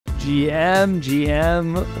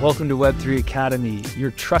GM, welcome to Web3 Academy,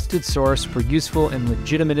 your trusted source for useful and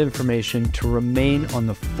legitimate information to remain on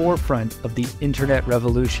the forefront of the internet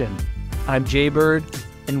revolution. I'm Jaybird,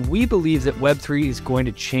 and we believe that Web3 is going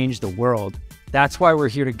to change the world. That's why we're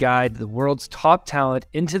here to guide the world's top talent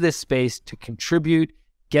into this space to contribute,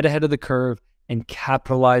 get ahead of the curve, and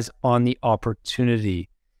capitalize on the opportunity.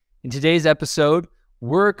 In today's episode,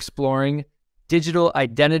 we're exploring digital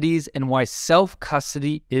identities and why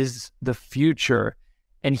self-custody is the future.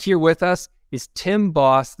 And here with us is Tim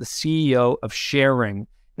Bos, the CEO of ShareRing.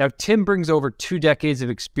 Now, Tim brings over 2 decades of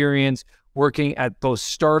experience working at both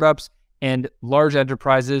startups and large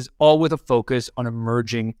enterprises, all with a focus on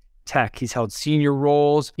emerging tech. He's held senior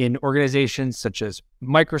roles in organizations such as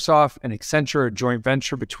Microsoft and Accenture, a joint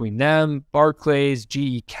venture between them, Barclays,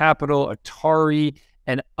 GE Capital, Atari,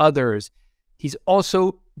 and others. He's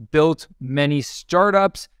also built many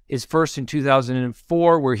startups, his first in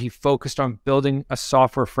 2004, where he focused on building a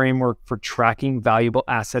software framework for tracking valuable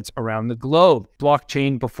assets around the globe,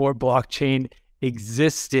 blockchain before blockchain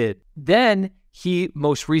existed. Then he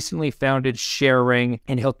most recently founded ShareRing,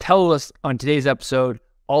 and he'll tell us on today's episode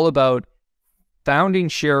all about founding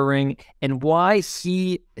ShareRing and why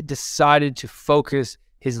he decided to focus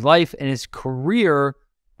his life and his career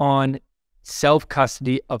on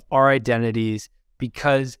self-custody of our identities,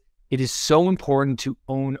 because it is so important to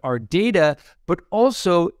own our data. But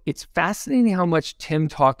also, it's fascinating how much Tim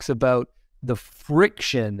talks about the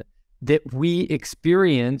friction that we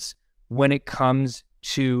experience when it comes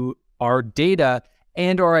to our data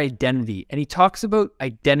and our identity. And he talks about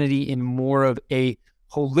identity in more of a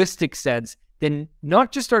holistic sense than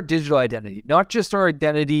not just our digital identity, not just our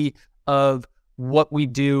identity of what we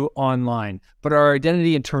do online, but our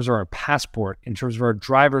identity in terms of our passport, in terms of our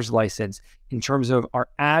driver's license, in terms of our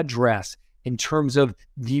address, in terms of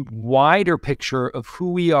the wider picture of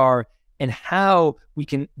who we are and how we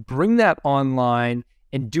can bring that online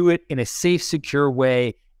and do it in a safe, secure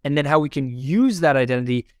way, and then how we can use that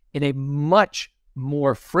identity in a much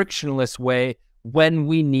more frictionless way when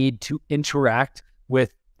we need to interact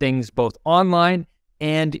with things both online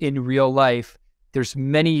and in real life. There's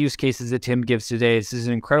many use cases that Tim gives today. This is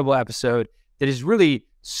an incredible episode that is really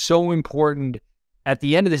so important. At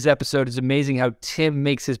the end of this episode, it's amazing how Tim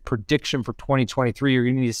makes his prediction for 2023. You're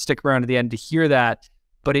going to need to stick around to the end to hear that.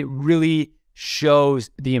 But it really shows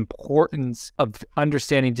the importance of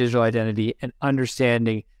understanding digital identity and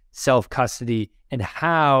understanding self-custody and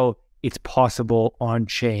how it's possible on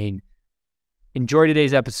chain. Enjoy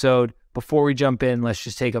today's episode. Before we jump in, let's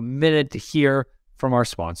just take a minute to hear from our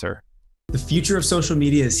sponsor. The future of social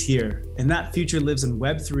media is here, and that future lives in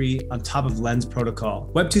Web3 on top of Lens protocol.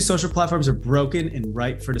 Web2 social platforms are broken and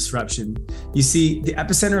ripe for disruption. You see, the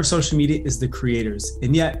epicenter of social media is the creators,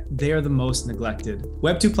 and yet they are the most neglected.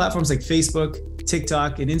 Web2 platforms like Facebook,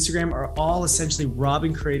 TikTok, and Instagram are all essentially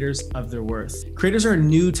robbing creators of their worth. Creators are a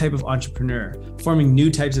new type of entrepreneur, forming new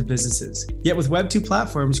types of businesses. Yet with Web2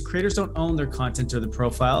 platforms, creators don't own their content or the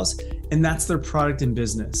profiles, and that's their product and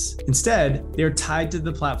business. Instead, they are tied to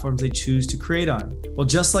the platforms they choose to create on. Well,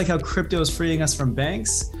 just like how crypto is freeing us from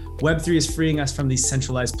banks, Web3 is freeing us from these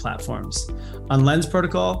centralized platforms. On Lens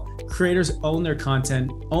protocol, creators own their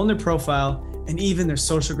content, own their profile, and even their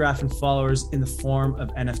social graph and followers in the form of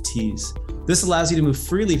NFTs. This allows you to move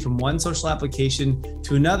freely from one social application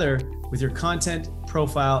to another with your content,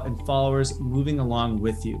 profile, and followers moving along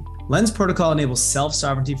with you. Lens protocol enables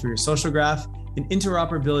self-sovereignty for your social graph and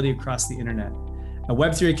interoperability across the internet. At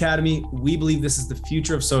Web3 Academy, we believe this is the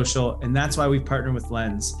future of social, and that's why we've partnered with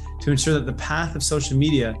Lens to ensure that the path of social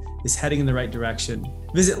media is heading in the right direction.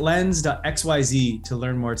 Visit lens.xyz to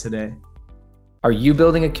learn more today. Are you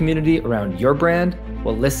building a community around your brand?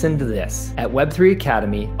 Well, listen to this. At Web3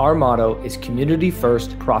 Academy, our motto is community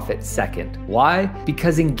first, profit second. Why?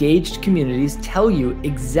 Because engaged communities tell you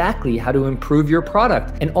exactly how to improve your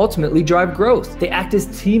product and ultimately drive growth. They act as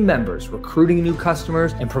team members, recruiting new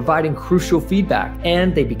customers and providing crucial feedback.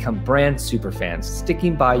 And they become brand superfans,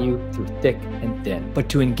 sticking by you through thick and thin. But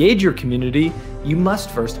to engage your community, you must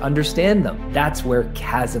first understand them. That's where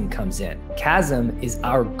Kazm comes in. Kazm is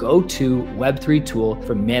our go-to Web3 tool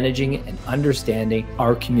for managing and understanding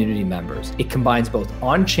our community members. It combines both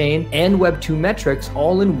on-chain and Web2 metrics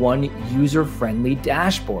all in one user-friendly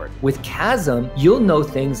dashboard. With Kazm, you'll know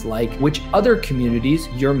things like which other communities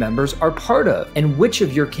your members are part of and which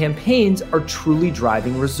of your campaigns are truly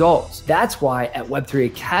driving results. That's why at Web3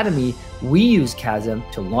 Academy, we use Kazm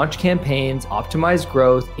to launch campaigns, optimize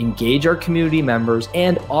growth, engage our community members,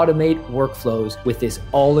 and automate workflows with this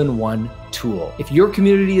all-in-one tool. If your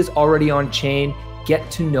community is already on chain, get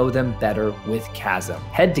to know them better with Kazm.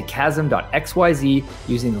 Head to kazm.xyz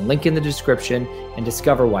using the link in the description and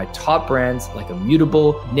discover why top brands like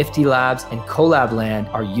Immutable, Nifty Labs, and Collab Land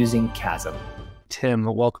are using Kazm. Tim,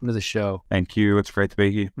 welcome to the show. Thank you. It's great to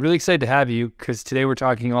be here. Really excited to have you because today we're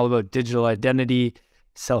talking all about digital identity,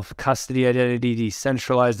 self-custody identity,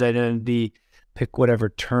 decentralized identity, pick whatever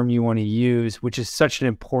term you want to use, which is such an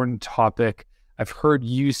important topic. I've heard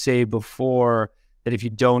you say before that if you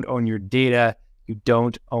don't own your data, you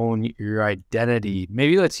don't own your identity.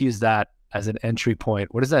 Maybe let's use that as an entry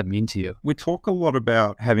point. What does that mean to you? We talk a lot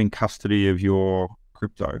about having custody of your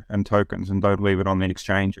crypto and tokens and don't leave it on the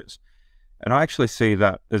exchanges. And I actually see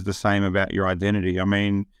that as the same about your identity. I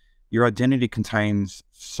mean, your identity contains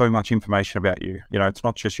so much information about you. You know, it's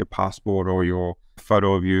not just your passport or your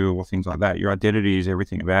photo of you or things like that. Your identity is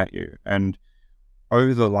everything about you. And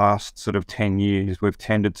over the last sort of 10 years, we've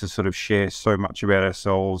tended to sort of share so much about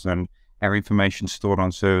ourselves and our information stored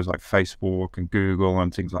on servers like Facebook and Google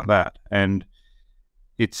and things like that. And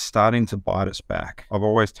it's starting to bite us back. I've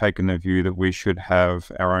always taken the view that we should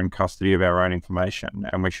have our own custody of our own information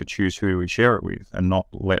and we should choose who we share it with and not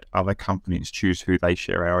let other companies choose who they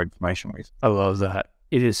share our information with. I love that.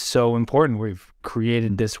 It is so important. We've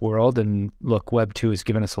created this world and look, Web 2 has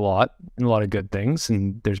given us a lot and a lot of good things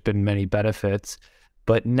and there's been many benefits,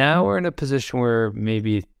 but now we're in a position where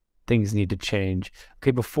maybe things need to change.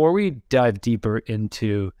 Okay, before we dive deeper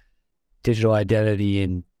into digital identity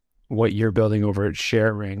and what you're building over at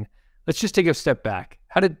ShareRing, let's just take a step back.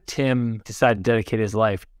 How did Tim decide to dedicate his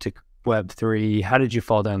life to Web3? How did you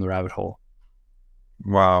fall down the rabbit hole?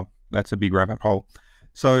 Wow, that's a big rabbit hole.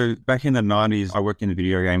 So back in the 90s, I worked in the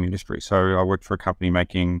video game industry. So I worked for a company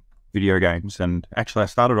making video games. And actually, I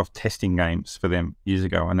started off testing games for them years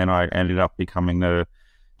ago. And then I ended up becoming the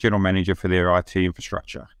general manager for their IT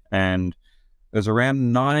infrastructure. And it was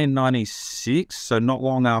around 1996, so not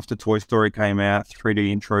long after Toy Story came out,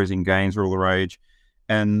 3D intros in games were all the rage,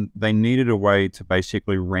 and they needed a way to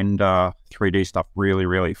basically render 3D stuff really,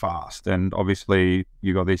 really fast. And obviously,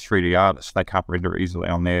 you got these 3D artists, they can't render easily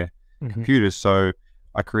on their computers. So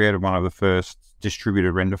I created one of the first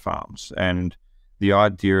distributed render farms. And the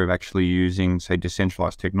idea of actually using, say,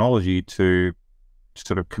 decentralized technology to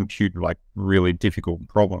sort of compute like really difficult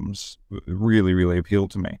problems really, really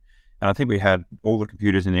appealed to me. And I think we had all the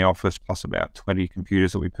computers in the office plus about 20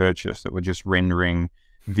 computers that we purchased that were just rendering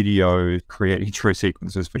video, create intro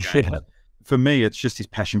sequences for games. Yeah. For me, it's just this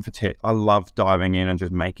passion for tech. I love diving in and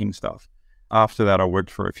just making stuff. After that, I worked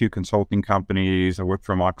for a few consulting companies. I worked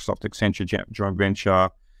for a Microsoft Accenture joint venture,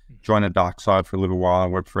 joined the dark side for a little while. I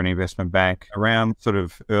worked for an investment bank. Around sort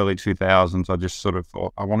of early 2000s, I just sort of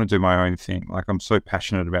thought, I want to do my own thing. Like, I'm so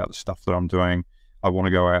passionate about the stuff that I'm doing. I want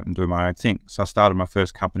to go out and do my own thing. So I started my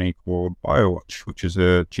first company called BioWatch, which is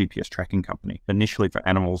a GPS tracking company, initially for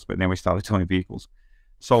animals, but then we started doing vehicles.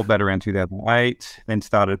 Sold that around 2008, then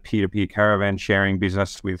started a peer-to-peer caravan sharing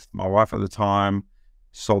business with my wife at the time.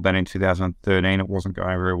 Sold that in 2013. It wasn't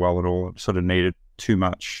going very well at all. It sort of needed too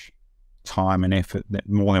much time and effort,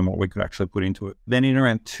 more than what we could actually put into it. Then in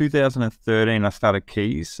around 2013, I started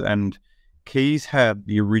Keys, and Keys had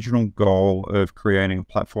the original goal of creating a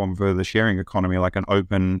platform for the sharing economy, like an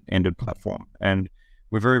open-ended platform. And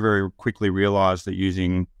we very, very quickly realized that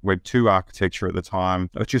using Web 2 architecture at the time,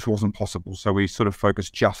 it just wasn't possible. So we sort of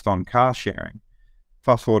focused just on car sharing.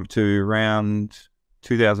 Fast forward to around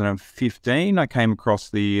 2015, I came across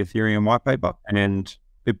the Ethereum white paper and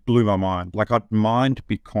it blew my mind. Like, I'd mined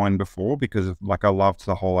Bitcoin before because of, like, I loved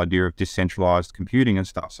the whole idea of decentralized computing and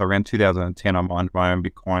stuff. So around 2010, I mined my own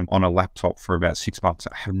Bitcoin on a laptop for about 6 months.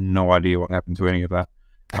 I have no idea what happened to any of that.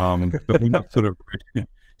 But when I sort of,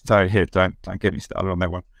 so yeah, don't get me started on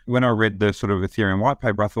that one. When I read the sort of Ethereum white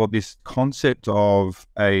paper, I thought this concept of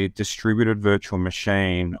a distributed virtual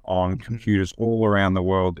machine on computers all around the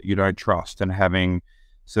world that you don't trust and having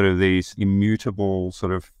sort of these immutable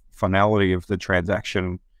sort of finality of the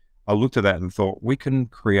transaction, I looked at that and thought, we can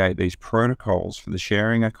create these protocols for the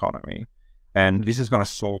sharing economy, and this is going to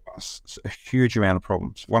solve us a huge amount of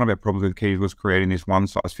problems. One of our problems with Keys was creating this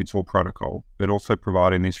one-size-fits-all protocol, but also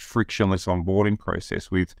providing this frictionless onboarding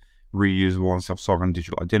process with reusable and self-sovereign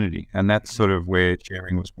digital identity. And that's sort of where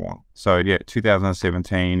ShareRing was born. So yeah,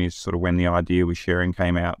 2017 is sort of when the idea with ShareRing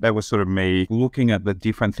came out. That was sort of me looking at the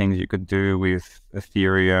different things you could do with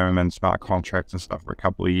Ethereum and smart contracts and stuff for a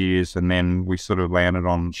couple of years. And then we sort of landed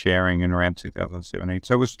on ShareRing in around 2017.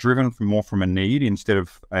 So it was driven more from a need instead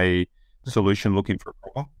of a solution looking for a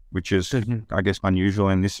problem, which is, I guess, unusual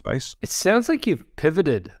in this space. It sounds like you've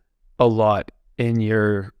pivoted a lot in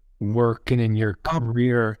your work and in your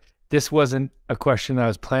career. This wasn't a question I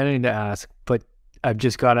was planning to ask, but I've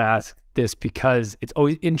just got to ask, this because it's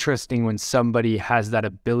always interesting when somebody has that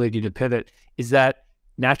ability to pivot. Is that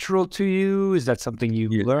natural to you? Is that something you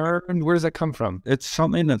learned? Where does that come from? It's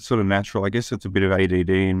something that's sort of natural. I guess it's a bit of ADD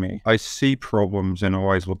in me. I see problems and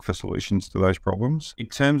always look for solutions to those problems. In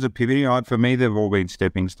terms of pivoting, for me, they've all been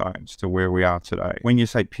stepping stones to where we are today. When you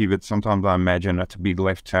say pivot, sometimes I imagine it's a big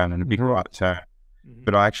left turn and a big right turn.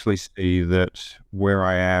 But I actually see that where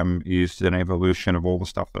I am is an evolution of all the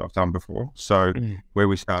stuff that I've done before. So where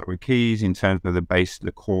we started with keys in terms of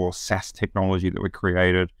the core SaaS technology that we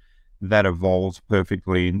created, that evolves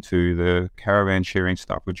perfectly into the caravan sharing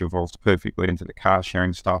stuff, which evolves perfectly into the car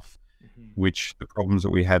sharing stuff, which the problems that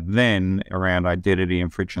we had then around identity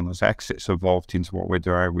and frictionless access evolved into what we're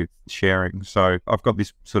doing with sharing. So I've got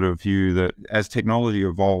this sort of view that as technology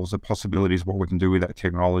evolves, the possibilities of what we can do with that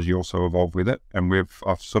technology also evolve with it. And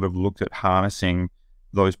I've sort of looked at harnessing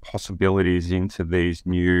those possibilities into these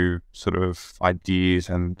new sort of ideas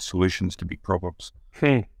and solutions to big problems.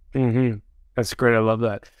 That's great. I love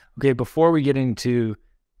that. Okay, before we get into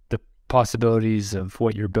the possibilities of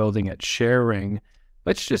what you're building at ShareRing,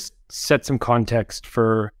 let's just set some context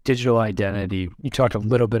for digital identity. You talked a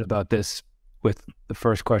little bit about this with the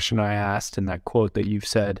first question I asked and that quote that you've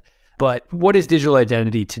said, but what is digital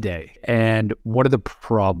identity today and what are the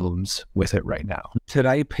problems with it right now?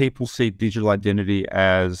 Today, people see digital identity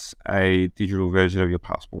as a digital version of your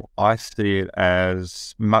passport. I see it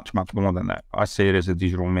as much, much more than that. I see it as a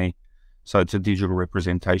digital me. So it's a digital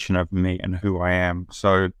representation of me and who I am.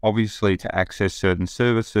 So obviously to access certain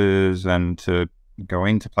services and to go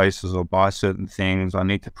into places or buy certain things, I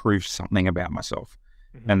need to prove something about myself.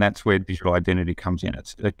 And that's where digital identity comes in.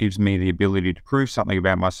 It gives me the ability to prove something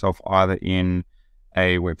about myself either in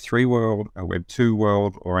a Web3 world, a Web2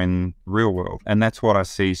 world, or in real world. And that's what I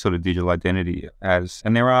see sort of digital identity as.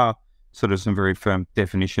 And there are sort of some very firm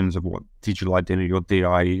definitions of what digital identity or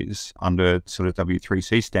DI is under sort of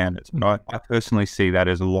W3C standards. But I personally see that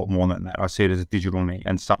as a lot more than that. I see it as a digital me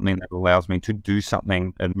and something that allows me to do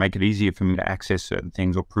something and make it easier for me to access certain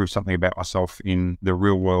things or prove something about myself in the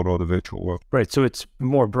real world or the virtual world. Right. So it's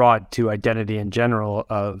more broad to identity in general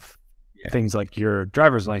of things like your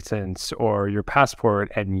driver's license or your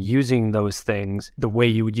passport and using those things the way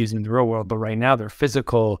you would use them in the real world. But right now they're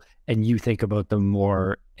physical and you think about them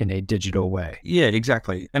more in a digital way. Yeah,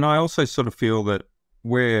 exactly. And I also sort of feel that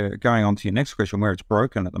we're going on to your next question, where it's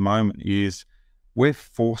broken at the moment is we're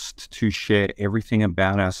forced to share everything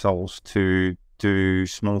about ourselves to do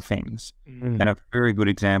small things. And a very good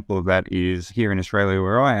example of that is here in Australia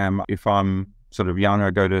where I am. If I'm sort of young, I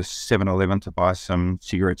go to 7-Eleven to buy some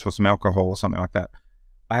cigarettes or some alcohol or something like that.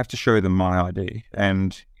 I have to show them my ID.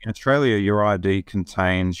 And in Australia, your ID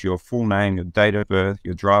contains your full name, your date of birth,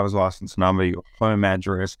 your driver's license number, your home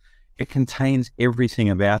address. It contains everything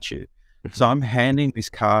about you. So I'm handing this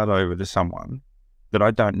card over to someone that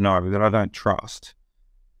I don't know, that I don't trust,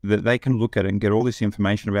 that they can look at it and get all this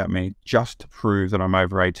information about me just to prove that I'm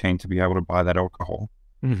over 18 to be able to buy that alcohol.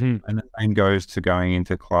 And the same goes to going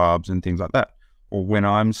into clubs and things like that. Or when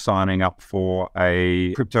I'm signing up for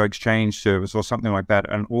a crypto exchange service or something like that,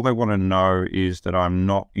 and all they want to know is that I'm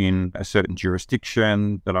not in a certain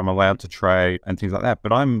jurisdiction, that I'm allowed to trade and things like that.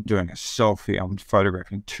 But I'm doing a selfie, I'm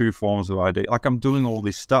photographing 2 forms of ID. Like I'm doing all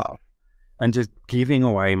this stuff and just giving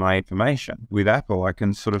away my information. With Apple, I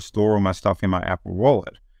can sort of store all my stuff in my Apple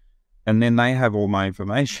wallet and then they have all my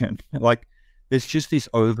information. Like there's just this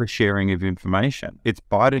oversharing of information. It's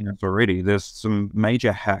biting us already. There's some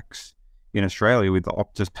major hacks in Australia with the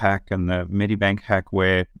Optus hack and the Medibank hack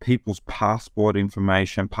where people's passport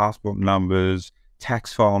information, passport numbers,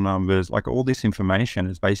 tax file numbers, like all this information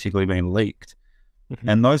has basically been leaked.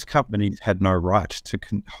 And those companies had no right to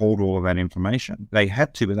hold all of that information. They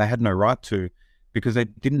had to, but they had no right to because they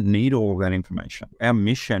didn't need all of that information. Our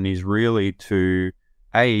mission is really to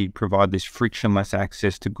provide this frictionless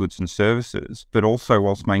access to goods and services, but also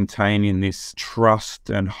whilst maintaining this trust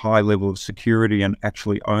and high level of security and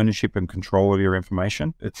actually ownership and control of your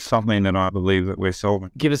information. It's something that I believe that we're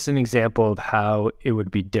solving. Give us an example of how it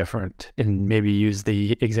would be different and maybe use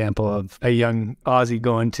the example of a young Aussie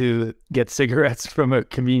going to get cigarettes from a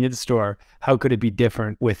convenience store. How could it be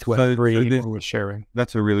different with Web3 or with ShareRing?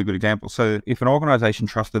 That's a really good example. So if an organization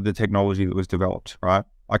trusted the technology that was developed, right?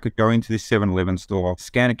 I could go into this 7-Eleven store,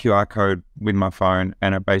 scan a QR code with my phone,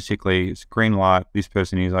 and it basically is green light. This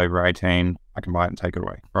person is over 18. I can buy it and take it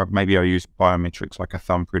away. Or maybe I use biometrics like a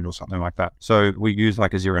thumbprint or something like that. So we use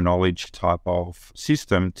like a zero knowledge type of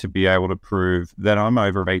system to be able to prove that I'm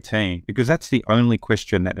over 18, because that's the only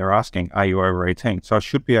question that they're asking. Are you over 18? So I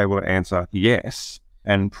should be able to answer yes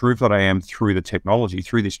and prove that I am through the technology,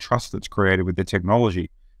 through this trust that's created with the technology,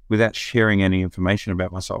 without sharing any information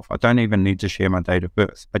about myself. I don't even need to share my date of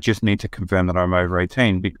birth. I just need to confirm that I'm over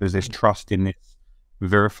 18 because there's trust in this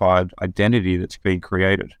verified identity that's being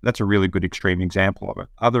created. That's a really good extreme example of it.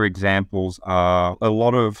 Other examples are a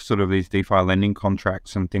lot of sort of these DeFi lending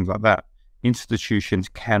contracts and things like that. Institutions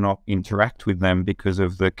cannot interact with them because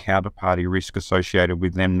of the counterparty risk associated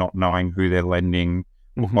with them not knowing who they're lending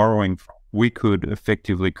or borrowing from. We could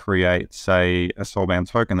effectively create, say, a soulbound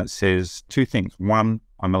token that says two things. One,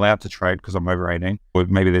 I'm allowed to trade because I'm over 18, or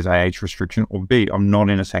maybe there's an age restriction, or B, I'm not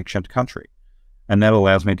in a sanctioned country. And that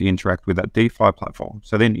allows me to interact with that DeFi platform.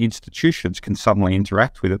 So then institutions can suddenly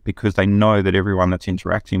interact with it because they know that everyone that's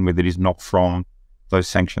interacting with it is not from those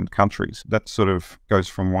sanctioned countries. That sort of goes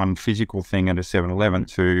from one physical thing at a 7-Eleven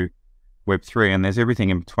to Web3, and there's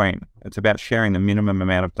everything in between. It's about sharing the minimum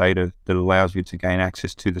amount of data that allows you to gain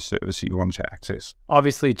access to the service that you want to access.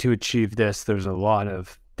 Obviously, to achieve this, there's a lot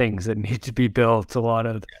of things that need to be built, a lot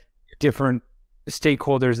of different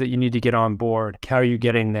stakeholders that you need to get on board. How are you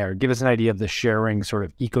getting there? Give us an idea of the ShareRing sort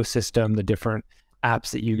of ecosystem, the different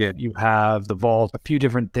apps that you have, the vault, a few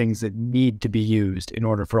different things that need to be used in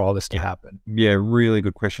order for all this to happen. Yeah, really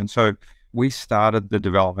good question. So we started the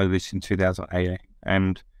development of this in 2018,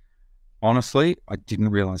 and honestly, I didn't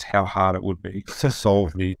realize how hard it would be to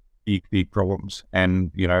solve the big problems.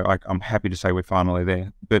 And, you know, I'm happy to say we're finally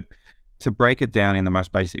there. But to break it down in the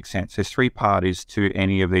most basic sense, there's three parties to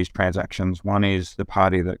any of these transactions. One is the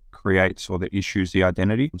party that creates or that issues the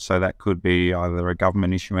identity. So that could be either a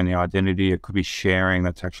government issuing the identity, it could be ShareRing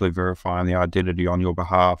that's actually verifying the identity on your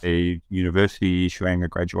behalf, a university issuing a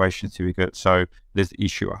graduation certificate. So there's the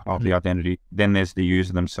issuer of the identity. Then there's the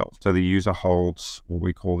user themselves. So the user holds what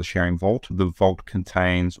we call the ShareRing vault. The vault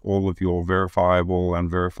contains all of your verifiable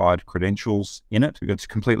and verified credentials in it. It's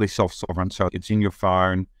completely self-sovereign. So it's in your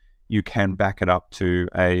phone. You can back it up to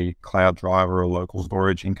a cloud drive or a local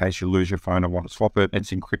storage in case you lose your phone or want to swap it.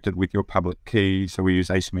 It's encrypted with your public key. So we use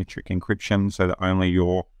asymmetric encryption so that only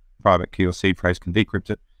your private key or seed phrase can decrypt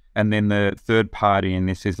it. And then the third party in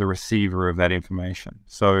this is the receiver of that information.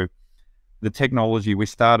 So the technology, we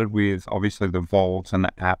started with obviously the vault and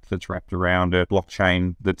the app that's wrapped around it,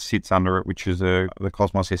 blockchain that sits under it, which is the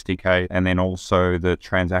Cosmos SDK, and then also the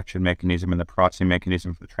transaction mechanism and the pricing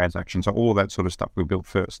mechanism for the transaction. So all of that sort of stuff we built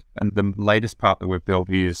first. And the latest part that we've built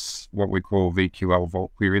is what we call VQL,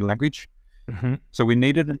 Vault Query Language. So we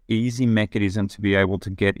needed an easy mechanism to be able to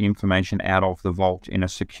get information out of the vault in a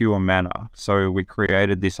secure manner. So we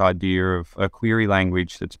created this idea of a query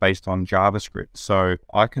language that's based on JavaScript. So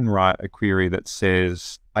I can write a query that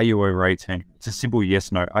says, are you over 18? It's a simple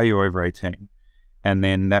yes, no, are you over 18? And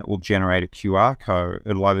then that will generate a QR code.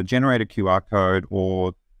 It'll either generate a QR code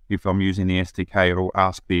or if I'm using the SDK, it'll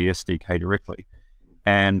ask the SDK directly.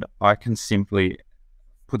 And I can simply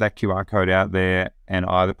put that QR code out there and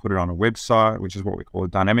either put it on a website, which is what we call a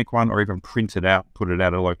dynamic one, or even print it out, put it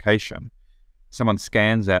at a location. Someone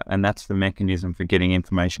scans that, and that's the mechanism for getting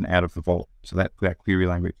information out of the vault. So that query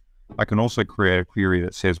language. I can also create a query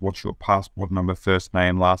that says, what's your passport number, first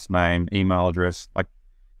name, last name, email address, like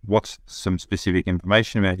what's some specific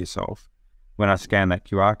information about yourself. When I scan that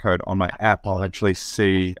QR code on my app, I'll actually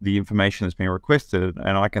see the information that's been requested,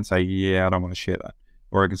 and I can say, yeah, I don't want to share that.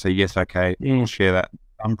 Or I can say, yes, okay, I'll share that.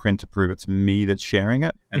 Thumbprint to prove it's me that's sharing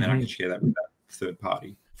it, and then I can share that with that third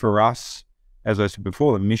party. For us, as I said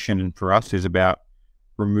before, the mission for us is about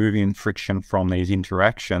removing friction from these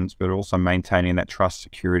interactions, but also maintaining that trust,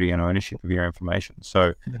 security, and ownership of your information.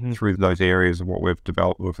 So through those areas of what we've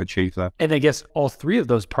developed, we've achieved that. And I guess all three of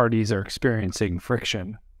those parties are experiencing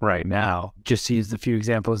friction right now. Just to use the few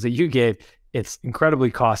examples that you gave, it's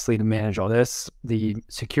incredibly costly to manage all this, the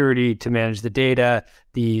security to manage the data,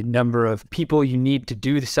 the number of people you need to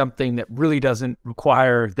do something that really doesn't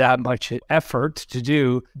require that much effort to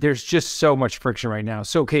do. There's just so much friction right now.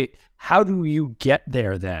 So, okay, how do you get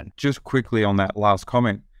there then? Just quickly on that last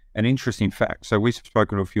comment, an interesting fact. So we've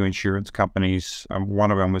spoken to a few insurance companies.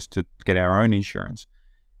 One of them was to get our own insurance.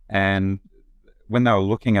 And when they were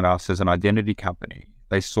looking at us as an identity company,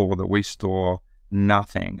 they saw that we store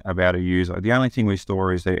nothing about a user. The only thing we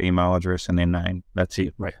store is their email address and their name. That's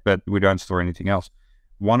it. Right. But we don't store anything else.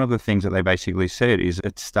 One of the things that they basically said is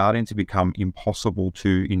it's starting to become impossible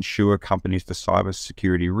to insure companies for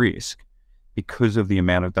cybersecurity risk because of the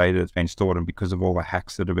amount of data that's been stored and because of all the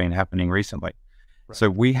hacks that have been happening recently. Right. So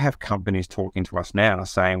we have companies talking to us now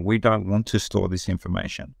saying, we don't want to store this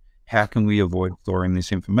information. How can we avoid storing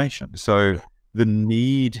this information? So the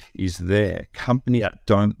need is there. Companies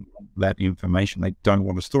don't want that information. They don't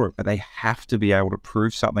want to store it, but they have to be able to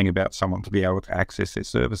prove something about someone to be able to access their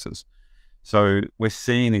services. So we're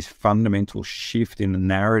seeing this fundamental shift in the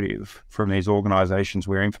narrative from these organizations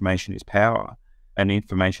where information is power and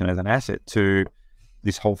information as an asset to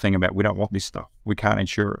this whole thing about we don't want this stuff. We can't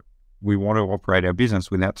insure it. We want to operate our business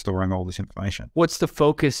without storing all this information. What's the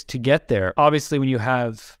focus to get there? Obviously, when you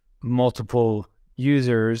have multiple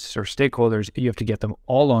users or stakeholders, you have to get them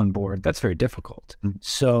all on board. That's very difficult.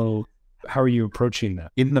 So how are you approaching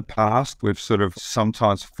that? In the past, we've sort of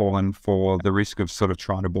sometimes fallen for the risk of sort of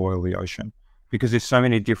trying to boil the ocean because there's so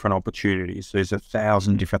many different opportunities. There's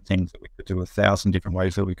 1,000 different things that we could do, 1,000 different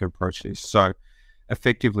ways that we could approach this. So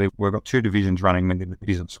effectively, we've got two divisions running within the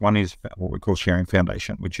business. One is what we call ShareRing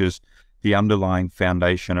Foundation, which is the underlying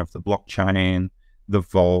foundation of the blockchain, the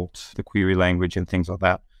vault, the query language, and things like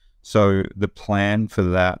that. So the plan for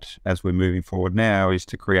that as we're moving forward now is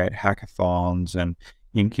to create hackathons and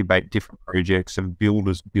incubate different projects of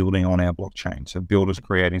builders building on our blockchain. So builders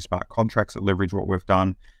creating smart contracts that leverage what we've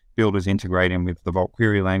done, builders integrating with the Vault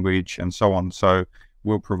query language and so on. So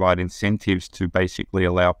we'll provide incentives to basically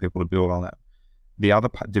allow people to build on that. The other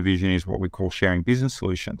division is what we call Sharing Business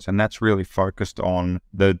Solutions. And that's really focused on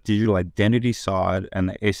the digital identity side and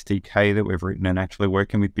the SDK that we've written and actually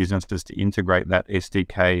working with businesses to integrate that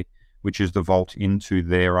SDK, which is the Vault, into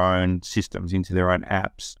their own systems, into their own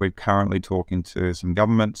apps. We're currently talking to some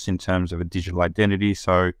governments in terms of a digital identity.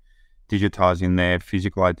 So digitizing their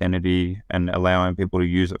physical identity and allowing people to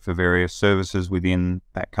use it for various services within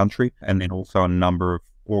that country. And then also a number of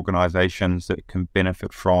organizations that can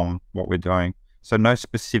benefit from what we're doing. So no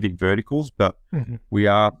specific verticals, but we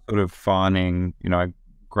are sort of finding,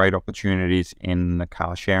 great opportunities in the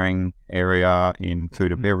car sharing area, in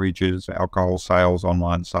food and beverages, alcohol sales,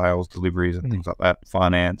 online sales, deliveries and things like that,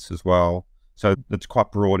 finance as well. So it's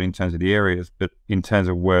quite broad in terms of the areas, but in terms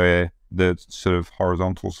of where the sort of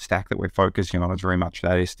horizontal stack that we're focusing on is very much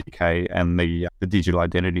that SDK and the digital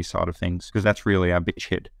identity side of things, because that's really our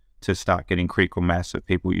beachhead to start getting critical mass of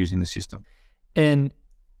people using the system. And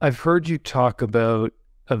I've heard you talk about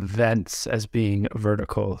events as being a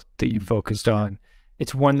vertical that you focused on.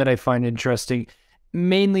 It's one that I find interesting,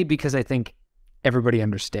 mainly because I think everybody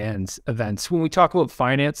understands events. When we talk about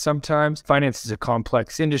finance, sometimes finance is a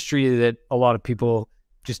complex industry that a lot of people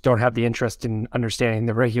just don't have the interest in understanding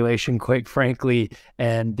the regulation, quite frankly,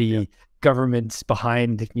 and the governments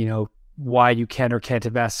behind, why you can or can't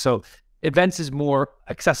invest. So events is more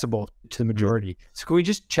accessible to the majority. So can we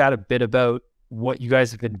just chat a bit about what you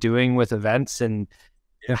guys have been doing with events and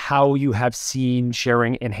how you have seen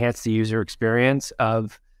ShareRing enhance the user experience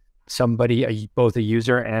of somebody, both a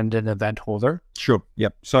user and an event holder? Sure.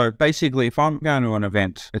 Yep. So basically, if I'm going to an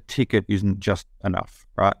event, a ticket isn't just enough,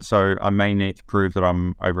 right? So I may need to prove that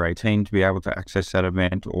I'm over 18 to be able to access that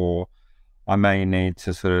event, or I may need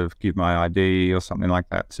to sort of give my ID or something like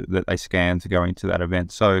that that they scan to go into that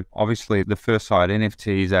event. So obviously the first side,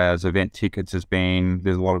 NFTs as event tickets, there's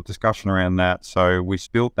a lot of discussion around that. So we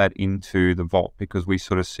built that into the Vault because we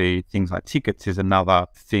sort of see things like tickets is another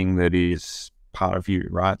thing that is part of you,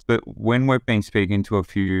 right? But when we've been speaking to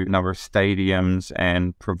a number of stadiums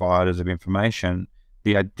and providers of information,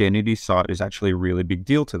 the identity side is actually a really big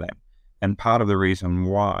deal to them. And part of the reason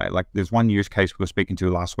why, there's one use case we were speaking to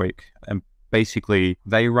last week, and basically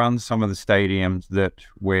they run some of the stadiums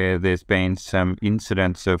where there's been some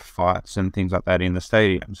incidents of fights and things like that in the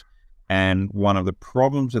stadiums. And one of the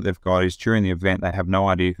problems that they've got is during the event, they have no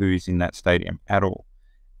idea who's in that stadium at all.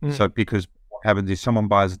 So because what happens is someone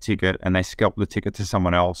buys a ticket and they scalp the ticket to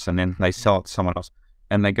someone else and then they sell it to someone else.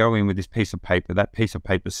 And they go in with this piece of paper, that piece of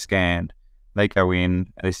paper is scanned. They go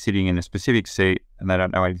in, they're sitting in a specific seat and they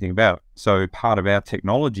don't know anything about it. So part of our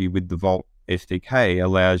technology with the Vault SDK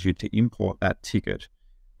allows you to import that ticket.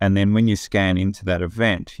 And then when you scan into that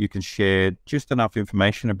event, you can share just enough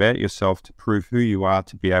information about yourself to prove who you are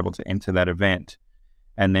to be able to enter that event.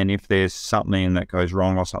 And then if there's something that goes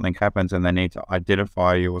wrong or something happens and they need to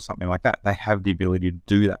identify you or something like that, they have the ability to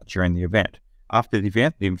do that during the event. After the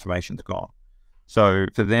event, the information's gone. So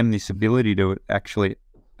for them, this ability to actually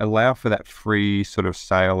allow for that free sort of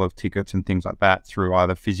sale of tickets and things like that through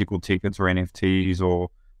either physical tickets or NFTs or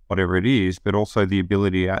whatever it is, but also the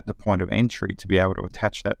ability at the point of entry to be able to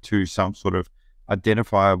attach that to some sort of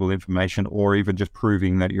identifiable information or even just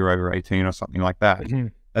proving that you're over 18 or something like that.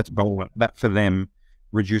 That's bold. That for them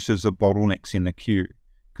reduces the bottlenecks in the queue.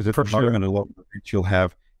 Because at the moment, a lot of events you'll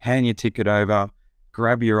have hand your ticket over,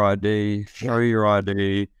 grab your ID, show your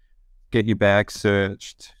ID, get your bag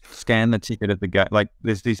searched, scan the ticket at the gate.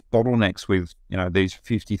 There's these bottlenecks with, these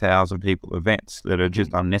 50,000 people events that are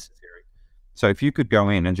just unnecessary. So if you could go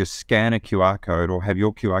in and just scan a QR code or have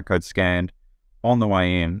your QR code scanned on the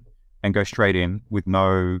way in and go straight in with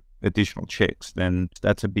no additional checks, then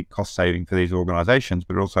that's a big cost saving for these organizations,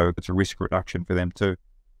 but also it's a risk reduction for them too.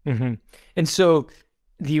 Mm-hmm. And so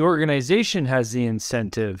the organization has the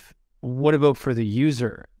incentive. What about for the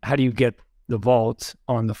user? How do you get the vault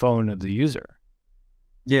on the phone of the user?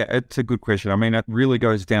 Yeah, it's a good question. I mean, it really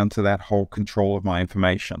goes down to that whole control of my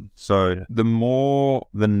information. So the more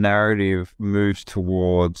the narrative moves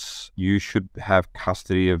towards you should have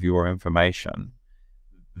custody of your information,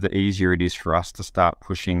 the easier it is for us to start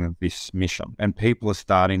pushing this mission. And people are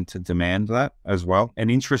starting to demand that as well.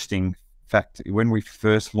 An interesting fact, when we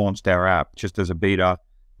first launched our app, just as a beta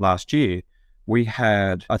last year, we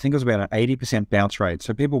had, I think it was about an 80% bounce rate.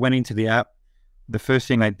 So people went into the app, the first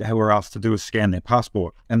thing they were asked to do was scan their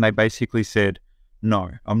passport. And they basically said,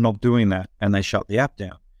 no, I'm not doing that. And they shut the app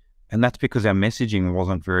down. And that's because our messaging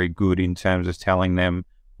wasn't very good in terms of telling them,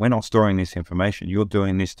 we're not storing this information. You're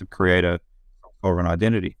doing this to create or an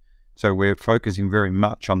identity. So we're focusing very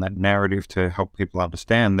much on that narrative to help people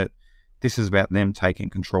understand that this is about them taking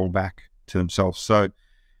control back to themselves. So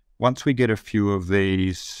once we get a few of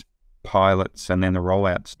these pilots and then the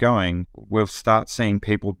rollouts going, we'll start seeing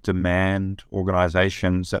people demand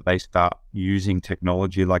organizations that they start using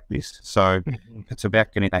technology like this. So it's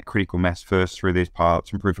about getting that critical mass first through these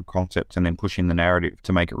pilots and proof of concepts, and then pushing the narrative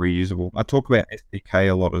to make it reusable. I talk about SDK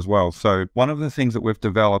a lot as well. So one of the things that we've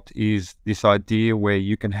developed is this idea where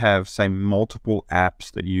you can have, say, multiple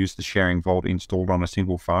apps that use the ShareRing Vault installed on a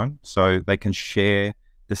single phone. So they can share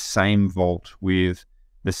the same vault with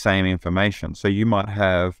the same information. So you might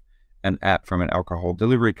have an app from an alcohol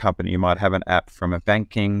delivery company. You might have an app from a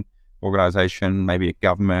banking organization, maybe a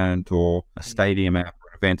government or a stadium app or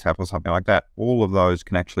an event app or something like that. All of those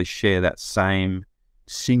can actually share that same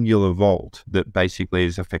singular vault that basically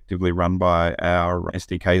is effectively run by our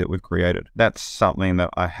SDK that we've created. That's something that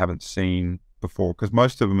I haven't seen before, because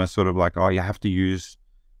most of them are sort of like, oh, you have to use,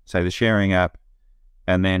 say, the ShareRing app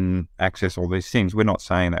and then access all these things. We're not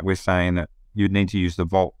saying that. We're saying that you'd need to use the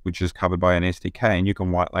vault, which is covered by an SDK, and you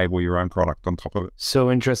can white label your own product on top of it.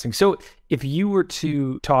 So interesting. So if you were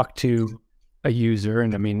to talk to a user,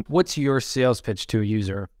 and I mean, what's your sales pitch to a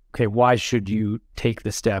user? Okay, why should you take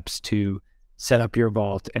the steps to set up your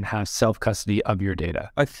vault and have self-custody of your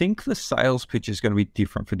data? I think the sales pitch is going to be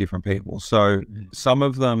different for different people. So some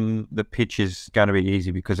of them, the pitch is going to be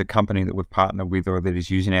easy because a company that we've partnered with or that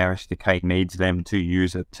is using our SDK needs them to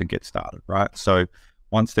use it to get started, right? So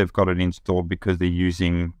once they've got it installed because they're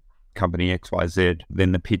using company XYZ,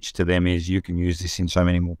 then the pitch to them is you can use this in so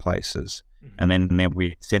many more places. And then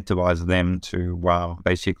we incentivize them to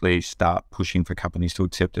basically start pushing for companies to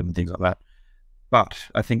accept it and things like that. But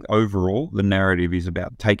I think overall, the narrative is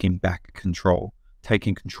about taking back control,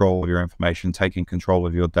 taking control of your information, taking control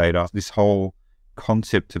of your data. This whole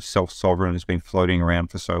concept of self-sovereign has been floating around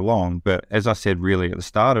for so long. But as I said, really at the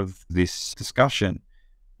start of this discussion,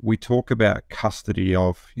 we talk about custody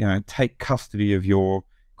of, take custody of your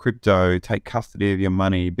crypto, take custody of your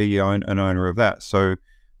money, be an owner of that. So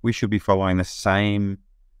we should be following the same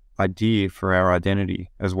idea for our identity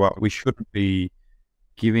as well. We shouldn't be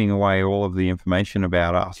giving away all of the information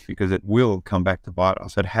about us because it will come back to bite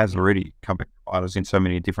us. It has already come back to bite us in so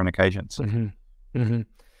many different occasions.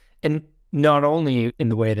 And not only in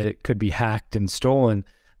the way that it could be hacked and stolen,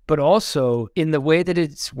 but also in the way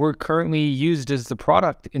that we're currently used as the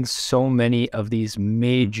product in so many of these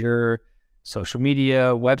major social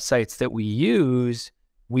media websites that we use.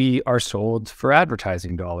 We are sold for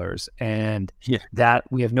advertising dollars, and that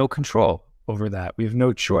we have no control over that. We have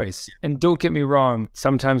no choice. And don't get me wrong,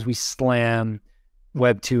 sometimes we slam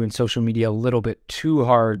Web 2 and social media a little bit too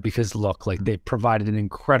hard because look, like they provided an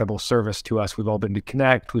incredible service to us. We've all been to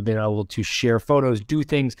connect. We've been able to share photos, do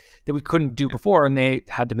things that we couldn't do before, and they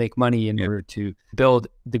had to make money in order to build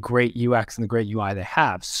the great UX and the great UI they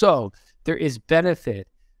have. So there is benefit,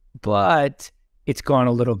 but it's gone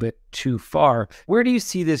a little bit too far. Where do you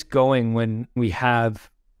see this going when we have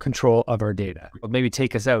control of our data? Well, maybe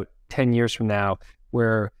take us out 10 years from now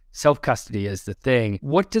where self-custody is the thing.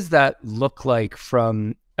 What does that look like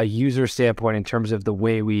from a user standpoint in terms of the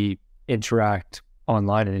way we interact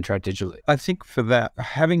online and interact digitally? I think for that,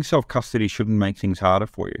 having self-custody shouldn't make things harder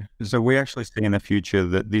for you. So we actually see in the future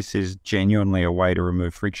that this is genuinely a way to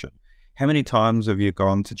remove friction. How many times have you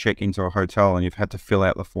gone to check into a hotel and you've had to fill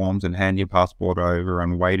out the forms and hand your passport over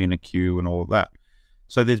and wait in a queue and all of that?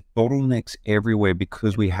 So there's bottlenecks everywhere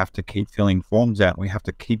because we have to keep filling forms out. We have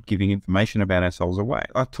to keep giving information about ourselves away.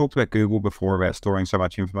 I talked about Google before about storing so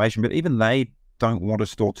much information, but even they don't want to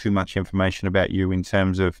store too much information about you in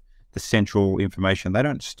terms of the central information. They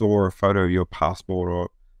don't store a photo of your passport or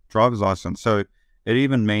driver's license. So It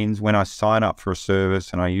even means when I sign up for a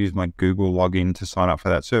service and I use my Google login to sign up for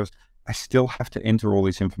that service, I still have to enter all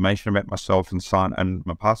this information about myself and sign and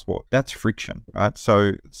my passport. That's friction, right?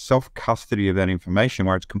 So self-custody of that information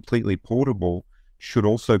where it's completely portable should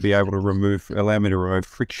also be able to allow me to remove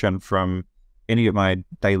friction from any of my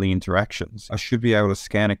daily interactions. I should be able to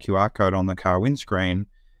scan a QR code on the car windscreen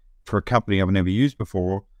for a company I've never used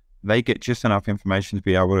before. They get just enough information to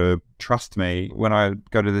be able to trust me. When I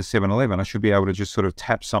go to the 7-Eleven, I should be able to just sort of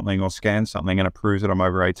tap something or scan something and it proves that I'm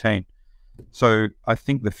over 18. So I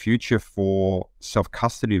think the future for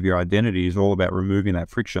self-custody of your identity is all about removing that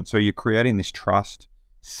friction. So you're creating this trust,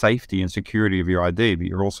 safety and security of your ID, but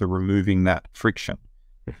you're also removing that friction.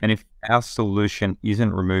 And if our solution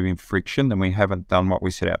isn't removing friction, then we haven't done what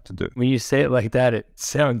we set out to do. When you say it like that, it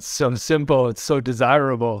sounds so simple. It's so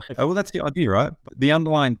desirable. Oh, well, that's the idea, right? The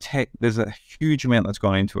underlying tech, there's a huge amount that's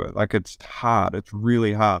gone into it. Like it's hard. It's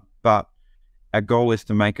really hard. But our goal is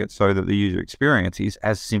to make it so that the user experience is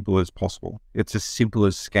as simple as possible. It's as simple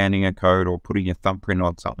as scanning a code or putting your thumbprint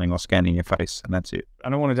on something or scanning your face, and that's it. I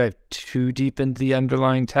don't want to dive too deep into the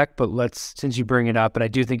underlying tech, but since you bring it up, and I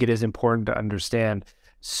do think it is important to understand.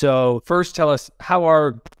 So first, tell us, how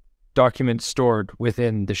are documents stored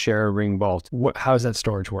within the ShareRing vault? How does that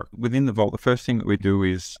storage work? Within the vault, the first thing that we do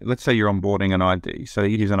is, let's say you're onboarding an ID. So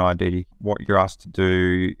here's an ID. What you're asked to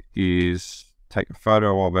do is take a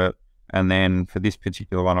photo of it, and then for this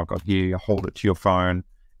particular one I've got here, you hold it to your phone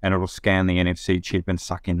and it'll scan the NFC chip and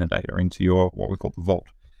suck in the data into your, what we call the vault.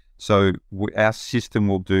 So our system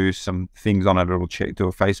will do some things on it. It'll do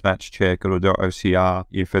a face match check. It'll do OCR.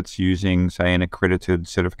 If it's using, say, an accredited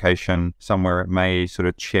certification somewhere, it may sort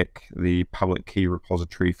of check the public key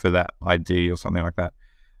repository for that ID or something like that.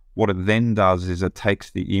 What it then does is it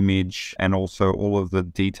takes the image and also all of the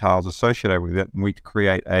details associated with it, and we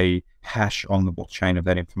create a hash on the blockchain of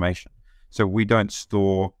that information. So we don't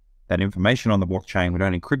store that information on the blockchain. We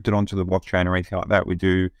don't encrypt it onto the blockchain or anything like that. We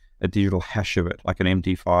do a digital hash of it, like an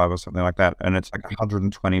MD5 or something like that. And it's like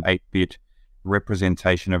 128-bit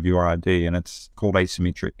representation of your ID, and it's called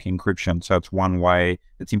asymmetric encryption. So it's one way.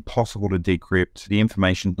 It's impossible to decrypt. The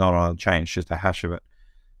information's not on a chain, it's just a hash of it.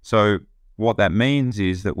 So what that means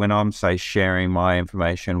is that when I'm, say, sharing my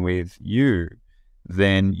information with you,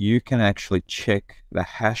 then you can actually check the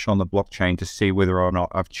hash on the blockchain to see whether or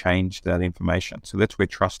not I've changed that information. So that's where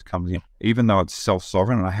trust comes in. Even though it's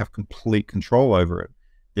self-sovereign and I have complete control over it,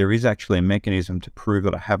 there is actually a mechanism to prove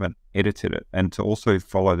that I haven't edited it and to also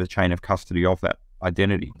follow the chain of custody of that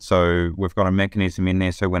identity. So we've got a mechanism in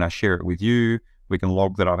there. So when I share it with you, we can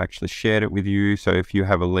log that I've actually shared it with you. So if you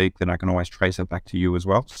have a leak, then I can always trace it back to you as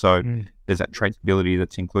well. So there's that traceability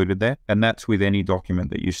that's included there. And that's with any document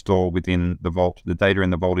that you store within the vault. The data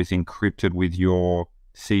in the vault is encrypted with your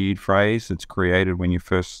seed phrase that's created when you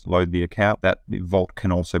first load the account. That vault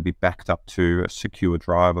can also be backed up to a secure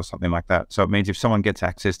drive or something like that. So it means if someone gets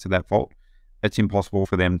access to that vault, it's impossible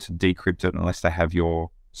for them to decrypt it unless they have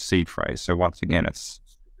your seed phrase. So once again, it's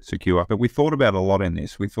secure. But we thought about a lot in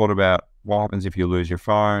this. We thought about what happens if you lose your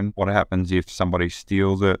phone, what happens if somebody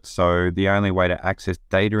steals it. So the only way to access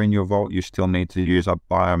data in your vault, you still need to use a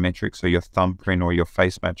biometric, so your thumbprint or your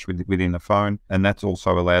face match within the phone. And that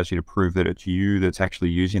also allows you to prove that it's you that's actually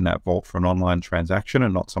using that vault for an online transaction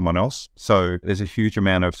and not someone else. So there's a huge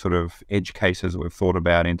amount of sort of edge cases that we've thought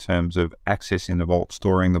about in terms of accessing the vault,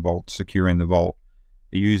 storing the vault, securing the vault,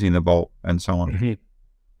 using the vault, and so on.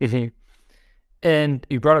 And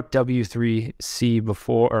you brought up W3C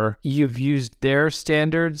before. You've used their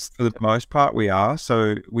standards? For the most part, we are.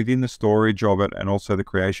 So within the storage of it and also the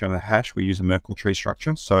creation of the hash, we use a Merkle tree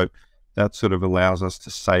structure. So that sort of allows us to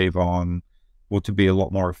save on, well, to be a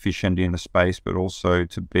lot more efficient in the space, but also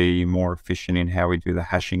to be more efficient in how we do the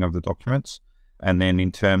hashing of the documents. And then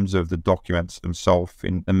in terms of the documents themselves,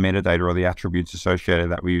 in the metadata or the attributes associated,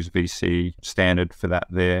 that we use VC standard for that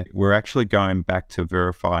there. We're actually going back to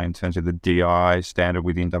verify in terms of the DI standard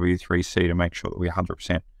within W3C to make sure that we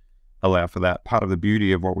 100% allow for that. Part of the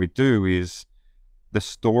beauty of what we do is the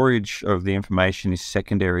storage of the information is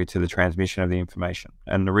secondary to the transmission of the information.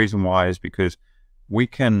 And the reason why is because we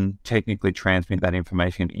can technically transmit that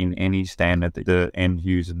information in any standard that the end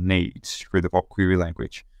user needs through the vault query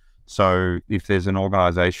language. So if there's an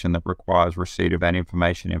organization that requires receipt of that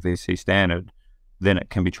information in VC standard, then it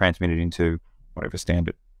can be transmitted into whatever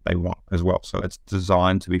standard they want as well. So it's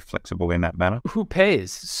designed to be flexible in that manner. Who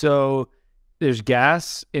pays? So there's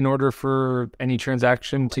gas in order for any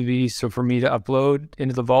transaction to be, so for me to upload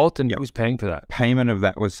into the vault, and who's paying for that? Payment of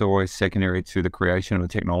that was always secondary to the creation of the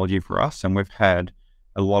technology for us. And we've had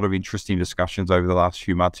a lot of interesting discussions over the last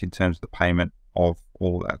few months in terms of the payment of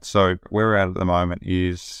all of that. So where we're at the moment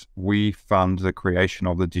is we fund the creation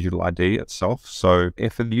of the digital ID itself. So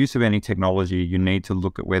if for the use of any technology, you need to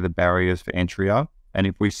look at where the barriers for entry are. And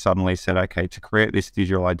if we suddenly said, okay, to create this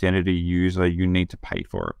digital identity user, you need to pay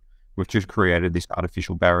for it. We've just created this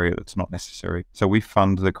artificial barrier that's not necessary. So we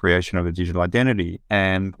fund the creation of a digital identity,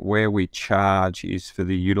 and where we charge is for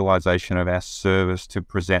the utilization of our service to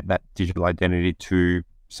present that digital identity to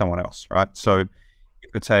someone else, right? So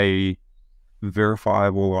if it's a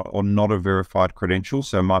verifiable or not a verified credential,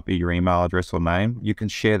 so it might be your email address or name, you can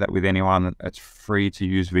share that with anyone. It's free to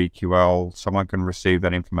use VQL. Someone can receive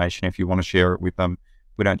that information if you want to share it with them.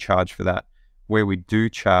 We don't charge for that. Where we do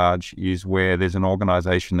charge is where there's an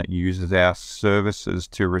organization that uses our services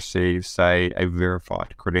to receive, say, a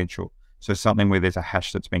verified credential. So something where there's a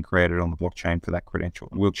hash that's been created on the blockchain for that credential.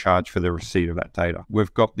 We'll charge for the receipt of that data.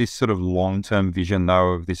 We've got this sort of long-term vision,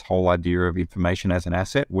 though, of this whole idea of information as an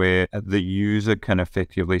asset, where the user can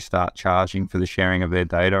effectively start charging for the sharing of their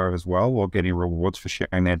data as well, or getting rewards for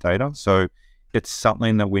sharing their data. So it's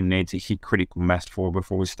something that we need to hit critical mass for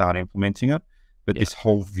before we start implementing it. But this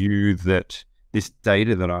whole view that this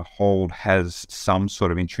data that I hold has some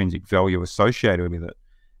sort of intrinsic value associated with it.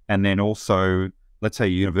 And then also, let's say a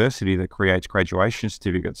university that creates graduation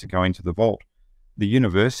certificates that go into the vault. The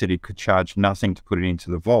university could charge nothing to put it into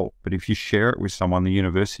the vault, but if you share it with someone, the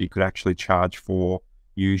university could actually charge for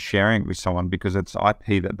you sharing it with someone because it's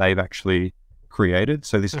IP that they've actually created.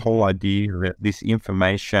 So this whole idea that this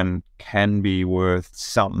information can be worth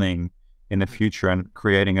something in the future, and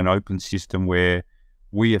creating an open system where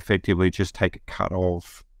we effectively just take a cut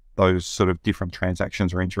of those sort of different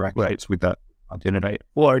transactions or interactions with that identity.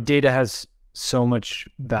 Well, our data has so much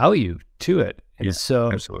value to it. And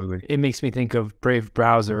so absolutely. It makes me think of Brave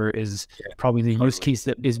Browser is probably the use case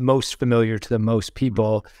that is most familiar to the most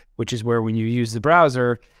people, which is where when you use the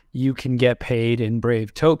browser, you can get paid in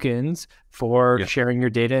Brave tokens for sharing your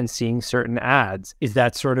data and seeing certain ads. Is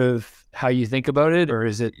that sort of how you think about it, or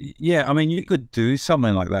is it? Yeah, I mean, you could do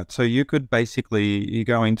something like that. So you could basically, you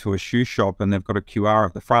go into a shoe shop and they've got a QR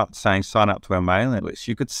at the front saying sign up to our mailing list.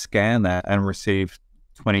 You could scan that and receive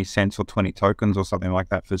 20 cents or 20 tokens or something like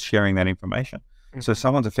that for sharing that information. So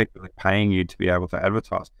someone's effectively paying you to be able to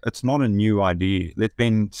advertise. It's not a new idea. There's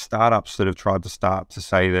been startups that have tried to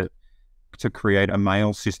say that to create a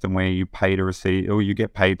mail system where you pay to receive, or you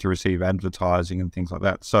get paid to receive advertising and things like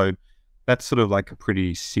that. So that's sort of like a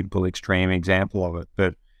pretty simple extreme example of it.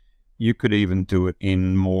 But you could even do it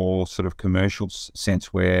in more sort of commercial sense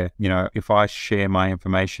where, you know, if I share my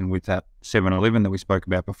information with that 7-Eleven that we spoke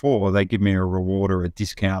about before, they give me a reward or a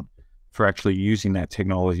discount for actually using that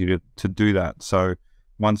technology to do that. So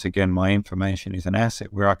once again, my information is an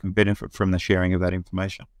asset where I can benefit from the sharing of that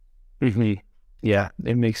information. Yeah,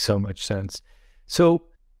 it makes so much sense. So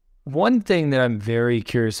one thing that I'm very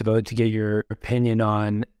curious about to get your opinion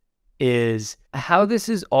on is how this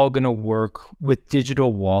is all going to work with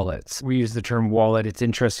digital wallets. We use the term wallet. It's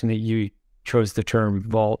interesting that you chose the term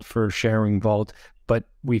vault for ShareRing Vault, but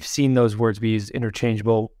we've seen those words be used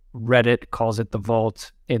interchangeable. Reddit calls it the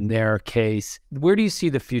vault in their case. Where do you see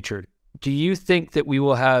the future? Do you think that we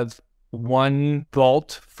will have one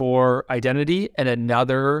vault for identity and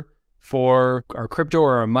another for our crypto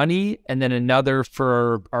or our money, and then another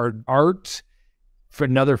for our art, for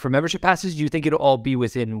another for membership passes? Do you think it'll all be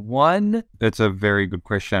within one? That's a very good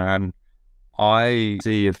question. And I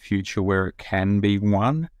see a future where it can be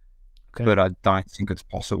one, but I don't think it's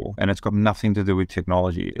possible. And it's got nothing to do with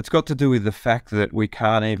technology. It's got to do with the fact that we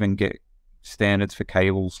can't even get standards for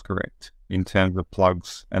cables correct in terms of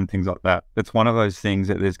plugs and things like that. It's one of those things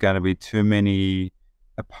that there's going to be too many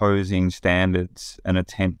opposing standards and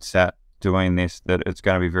attempts at doing this that it's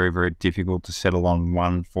going to be very, very difficult to settle on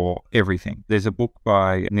one for everything. There's a book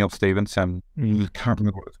by Neil Stephenson, I can't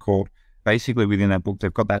remember what it's called. Basically within that book,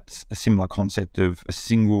 they've got a similar concept of a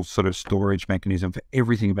single sort of storage mechanism for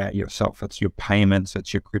everything about yourself. It's your payments,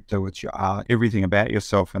 it's your crypto, it's your art, everything about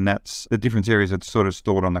yourself. And that's the difference here is it's sort of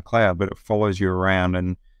stored on the cloud, but it follows you around.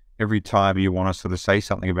 And every time you want to sort of say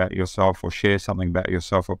something about yourself or share something about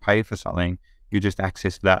yourself or pay for something, you just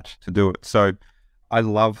access that to do it. So I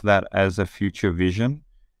love that as a future vision.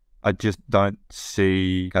 I just don't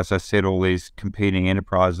see, as I said, all these competing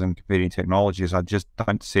enterprises and competing technologies. I just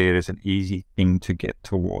don't see it as an easy thing to get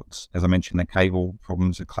towards. As I mentioned, the cable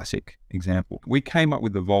problem is a classic example. We came up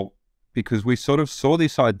with the Vault because we sort of saw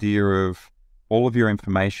this idea of all of your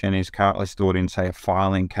information is currently stored in, say, a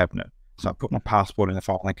filing cabinet. So I put my passport in a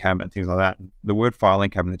filing cabinet, things like that. The word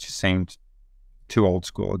filing cabinet just seemed too old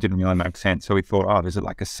school. It didn't really make sense. So we thought, oh, is it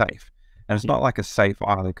like a safe? And it's not like a safe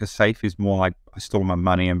either, because safe is more like I store my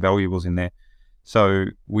money and valuables in there. So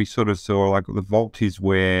we sort of saw like the vault is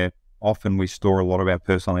where often we store a lot of our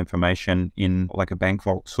personal information in like a bank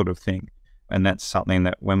vault sort of thing. And that's something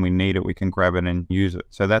that when we need it, we can grab it and use it.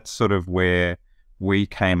 So that's sort of where we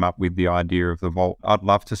came up with the idea of the vault. I'd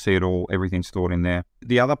love to see it all, everything stored in there.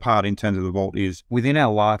 The other part in terms of the vault is within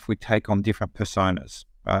our life, we take on different personas.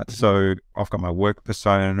 Right? So I've got my work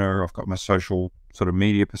persona, I've got my social sort of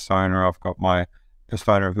media persona, I've got my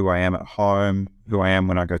persona of who I am at home, who I am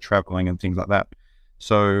when I go traveling and things like that.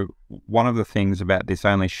 So one of the things about this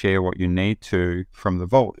only share what you need to from the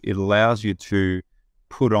vault, it allows you to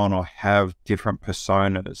put on or have different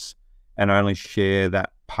personas and only share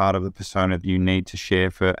that part of the persona that you need to share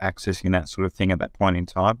for accessing that sort of thing at that point in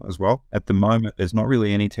time as well. At the moment, there's not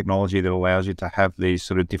really any technology that allows you to have these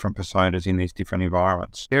sort of different personas in these different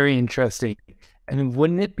environments. Very interesting. And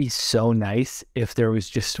wouldn't it be so nice if there was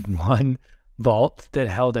just one vault that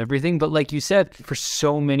held everything? But like you said, for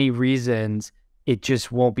so many reasons, it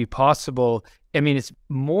just won't be possible. I mean, it's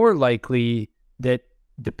more likely that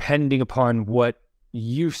depending upon what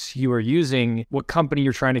use you are using, what company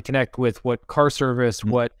you're trying to connect with, what car service,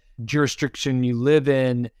 what jurisdiction you live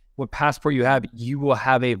in, what passport you have, you will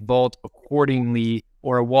have a vault accordingly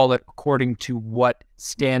or a wallet according to what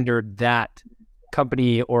standard that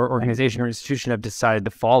company or organization or institution have decided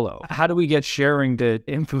to follow. How do we get ShareRing to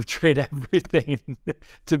infiltrate everything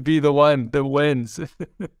to be the one that wins?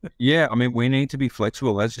 Yeah, I mean, we need to be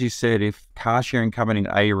flexible. As you said, if car sharing company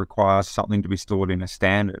A requires something to be stored in a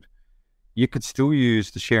standard, you could still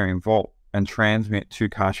use the sharing vault and transmit to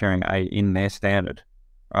car sharing A in their standard,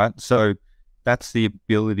 right? So that's the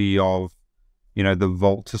ability of, you know, the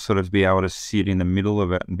vault to sort of be able to sit in the middle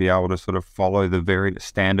of it and be able to sort of follow the various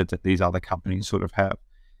standards that these other companies sort of have.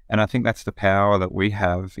 And I think that's the power that we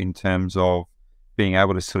have in terms of being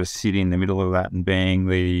able to sort of sit in the middle of that and being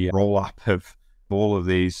the roll up of all of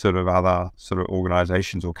these sort of other sort of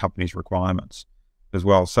organizations or companies' requirements as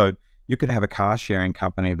well. So you could have a car sharing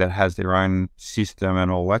company that has their own system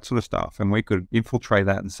and all that sort of stuff. And we could infiltrate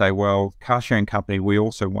that and say, well, car sharing company, we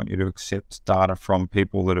also want you to accept data from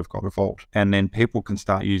people that have got a vault. And then people can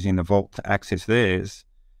start using the vault to access theirs.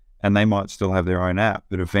 And they might still have their own app,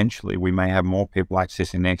 but eventually we may have more people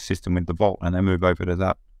accessing their system with the vault and they move over to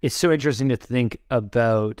that. It's so interesting to think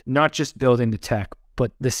about not just building the tech,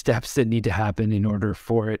 but the steps that need to happen in order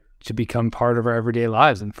for it to become part of our everyday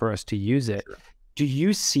lives and for us to use it. Sure. Do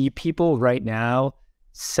you see people right now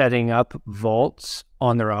setting up vaults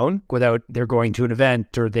on their own without they're going to an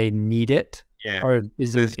event or they need it? Yeah. Or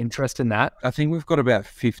is there interest in that? I think we've got about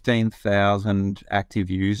 15,000 active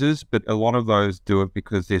users, but a lot of those do it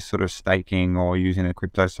because they're sort of staking or using the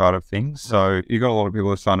crypto side of things. So you've got a lot of people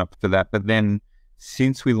who sign up for that. But then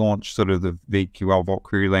since we launched sort of the VQL Vault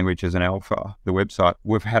Query Language as an alpha, the website,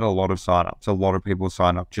 we've had a lot of signups. A lot of people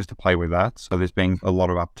sign up just to play with that. So there's been a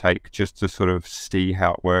lot of uptake just to sort of see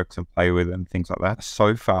how it works and play with it and things like that.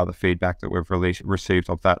 So far, the feedback that we've received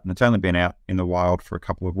of that, and it's only been out in the wild for a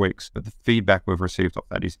couple of weeks, but the feedback we've received of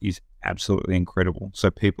that is absolutely incredible.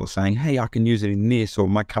 So people are saying, hey, I can use it in this, or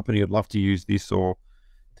my company would love to use this, or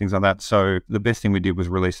things like that. So the best thing we did was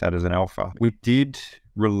release that as an alpha. We did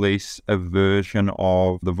release a version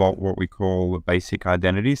of the vault, what we call the basic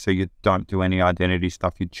identity. So you don't do any identity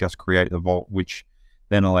stuff, you just create the vault, which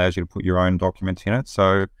then allows you to put your own documents in it.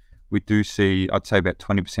 So we do see, I'd say about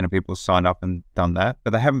 20% of people have signed up and done that,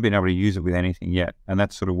 but they haven't been able to use it with anything yet. And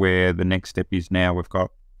that's sort of where the next step is now. We've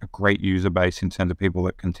got a great user base in terms of people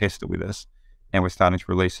that can test it with us, and we're starting to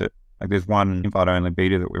release it. Like there's one invite-only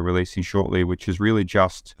beta that we're releasing shortly, which is really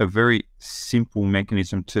just a very simple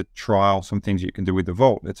mechanism to trial some things you can do with the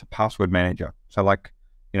vault. It's a password manager. So like,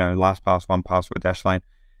 you know, LastPass, 1Password, Dashlane,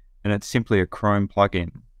 and it's simply a Chrome plugin.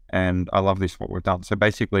 And I love this, what we've done. So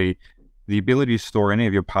basically, the ability to store any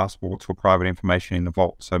of your passports or private information in the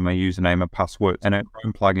vault. So my username and password, and a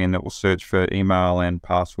Chrome plugin that will search for email and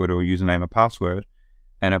password or username and password.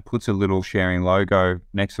 And it puts a little sharing logo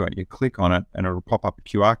next to it. You click on it and it'll pop up a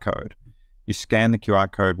QR code. You scan the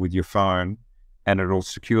QR code with your phone and it'll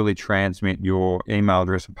securely transmit your email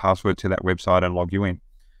address and password to that website and log you in.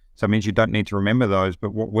 So it means you don't need to remember those,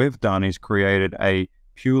 but what we've done is created a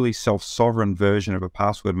purely self-sovereign version of a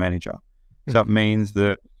password manager. So it means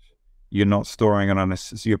that you're not storing it on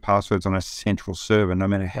your passwords on a central server. No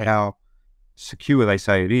matter how secure they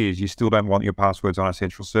say it is, you still don't want your passwords on a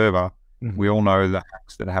central server. We all know the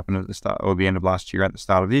hacks that happened at the start or the end of last year, at the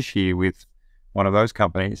start of this year with one of those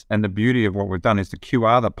companies. And the beauty of what we've done is the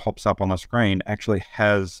QR that pops up on the screen actually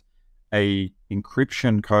has a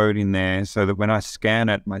encryption code in there, so that when I scan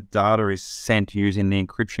it, my data is sent using the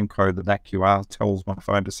encryption code that QR tells my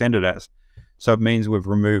phone to send it as. So it means we've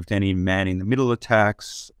removed any man in the middle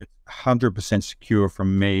attacks. It's 100% secure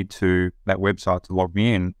from me to that website to log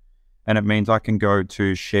me in. And it means I can go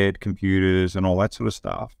to shared computers and all that sort of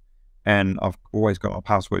stuff. And I've always got my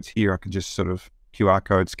passwords here. I can just sort of QR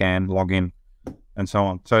code scan, log in, and so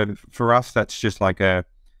on. So for us, that's just like a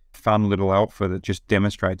fun little alpha that just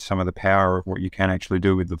demonstrates some of the power of what you can actually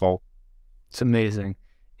do with the Vault. It's amazing.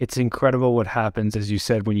 It's incredible what happens, as you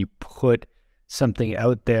said, when you put something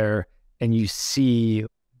out there and you see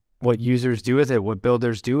what users do with it, what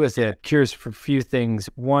builders do with it. Curious for a few things.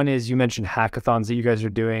 One is you mentioned hackathons that you guys are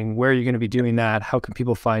doing. Where are you going to be doing that? How can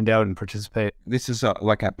people find out and participate? This is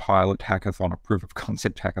like a pilot hackathon, a proof of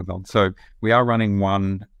concept hackathon. So we are running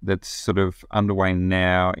one that's sort of underway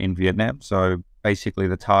now in Vietnam. So basically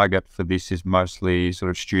the target for this is mostly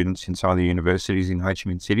sort of students inside the universities in Ho Chi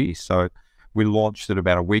Minh City. So we launched it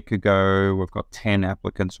about a week ago. We've got 10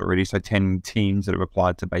 applicants already. So 10 teams that have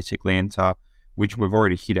applied to basically enter, which we've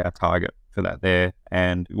already hit our target for that there.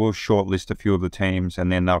 And we'll shortlist a few of the teams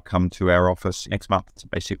and then they'll come to our office next month to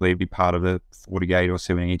basically be part of the 48 or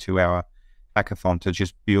 72-hour hackathon to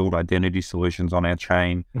just build identity solutions on our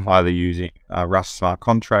chain, either using Rust smart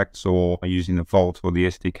contracts or using the Vault or the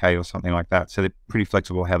SDK or something like that. So they're pretty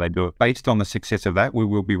flexible how they do it. Based on the success of that, we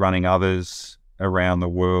will be running others around the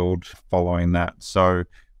world following that. So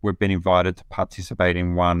we've been invited to participate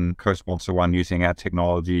in one, co-sponsor one using our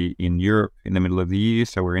technology in Europe in the middle of the year.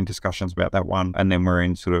 So we're in discussions about that one. And then we're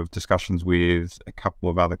in sort of discussions with a couple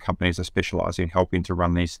of other companies that specialize in helping to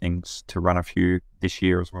run these things, to run a few this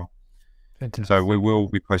year as well. Fantastic. So we will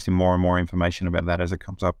be posting more and more information about that as it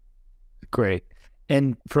comes up. Great.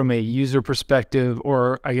 And from a user perspective,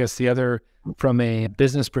 or I guess the other, from a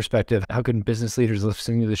business perspective, how can business leaders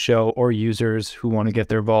listening to the show or users who want to get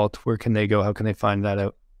their Vault, where can they go? How can they find that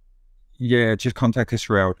out? Yeah, just contact us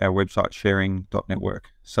through our website, sharing.network.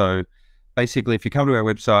 So basically, if you come to our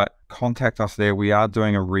website, contact us there. We are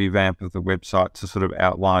doing a revamp of the website to sort of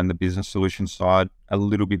outline the business solution side a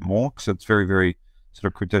little bit more, because it's very, very sort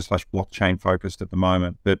of crypto/blockchain focused at the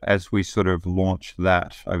moment. But as we sort of launch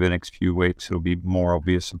that over the next few weeks, it'll be more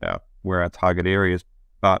obvious about where our target area is.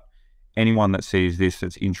 But anyone that sees this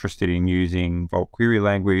that's interested in using Vault query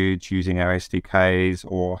language, using our SDKs,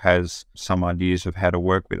 or has some ideas of how to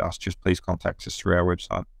work with us, just please contact us through our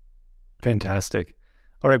website. Fantastic.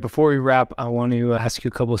 All right, before we wrap, I want to ask you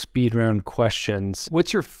a couple of speed round questions.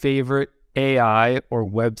 What's your favorite AI or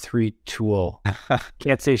Web3 tool?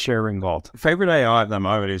 Can't say ShareRing Vault. Favorite AI at the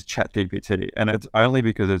moment is ChatGPT, and it's only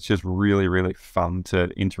because it's just really, really fun to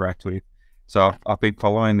interact with. So I've been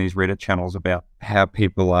following these Reddit channels about how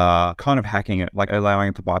people are kind of hacking it, like allowing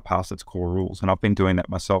it to bypass its core rules. And I've been doing that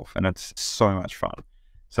myself, and it's so much fun.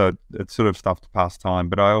 So it's sort of stuff to pass time.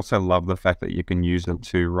 But I also love the fact that you can use it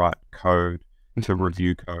to write code, to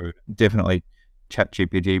review code. Definitely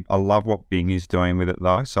ChatGPT. I love what Bing is doing with it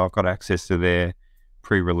though. So I've got access to their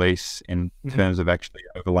pre-release in terms of actually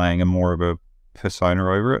overlaying a more of a persona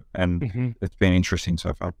over it. And it's been interesting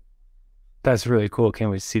so far. That's really cool.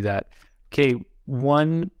 Can't wait to see that. Okay,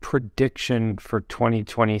 one prediction for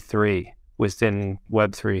 2023 within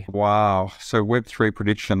Web3. Wow. So Web3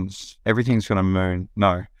 predictions, everything's going to moon.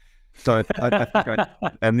 No. So I think,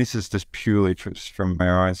 and this is just purely from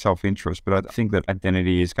our own self-interest, but I think that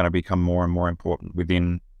identity is going to become more and more important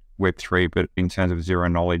within Web3, but in terms of zero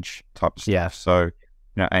knowledge type stuff. Yeah. So,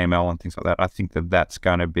 AML and things like that, I think that that's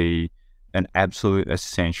going to be an absolute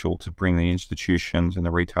essential to bring the institutions and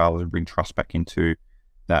the retailers and bring trust back into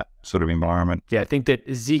that sort of environment. Yeah, I think that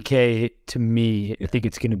ZK, to me, I think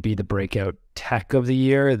it's going to be the breakout tech of the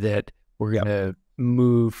year, that we're going to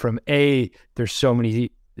move from there's so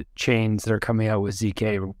many chains that are coming out with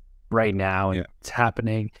ZK right now, and it's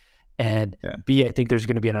happening. And B, I think there's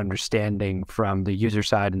going to be an understanding from the user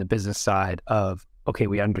side and the business side of, okay,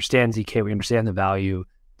 we understand ZK, we understand the value.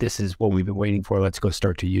 This is what we've been waiting for. Let's go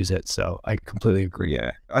start to use it. So I completely agree.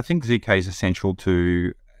 Yeah, I think ZK is essential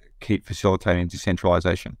to keep facilitating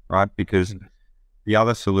decentralization, right? Because the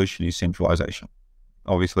other solution is centralization.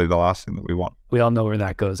 Obviously, the last thing that we want. We all know where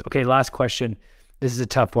that goes. Okay, last question. This is a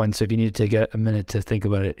tough one, so if you need to take a minute to think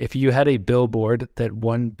about it. If you had a billboard that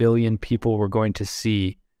 1 billion people were going to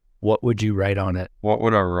see, what would you write on it? What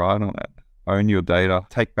would I write on it? Own your data.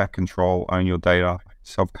 Take back control. Own your data.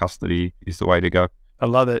 Self-custody is the way to go. I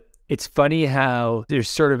love it. It's funny how there's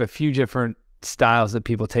sort of a few different styles that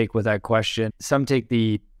people take with that question. Some take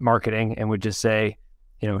the marketing and would just say,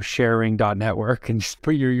 sharing.network and just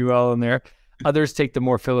put your URL in there. Others take the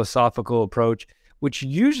more philosophical approach, which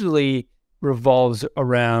usually revolves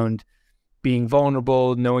around being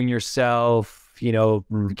vulnerable, knowing yourself,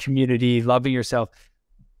 community, loving yourself.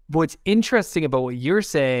 What's interesting about what you're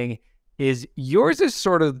saying is yours is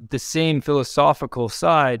sort of the same philosophical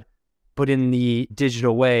side, but in the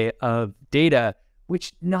digital way of data,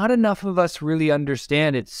 which not enough of us really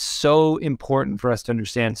understand. It's so important for us to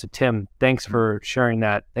understand. So Tim, thanks for sharing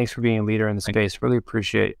that. Thanks for being a leader in the space. Really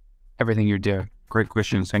appreciate everything you're doing. Great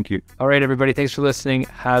questions. Thank you. All right, everybody. Thanks for listening.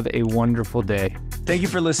 Have a wonderful day. Thank you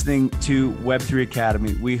for listening to Web3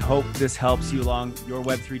 Academy. We hope this helps you along your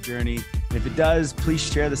Web3 journey. And if it does, please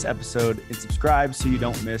share this episode and subscribe so you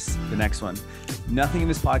don't miss the next one. Nothing in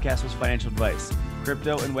this podcast was financial advice.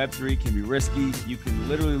 Crypto and Web3 can be risky. You can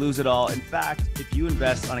literally lose it all. In fact, if you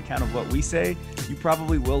invest on account of what we say, you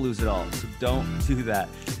probably will lose it all. So don't do that.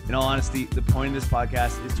 In all honesty, the point of this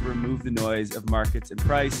podcast is to remove the noise of markets and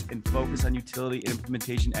price and focus on utility and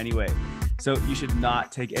implementation anyway. So you should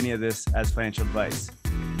not take any of this as financial advice.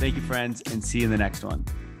 Thank you, friends, and see you in the next one.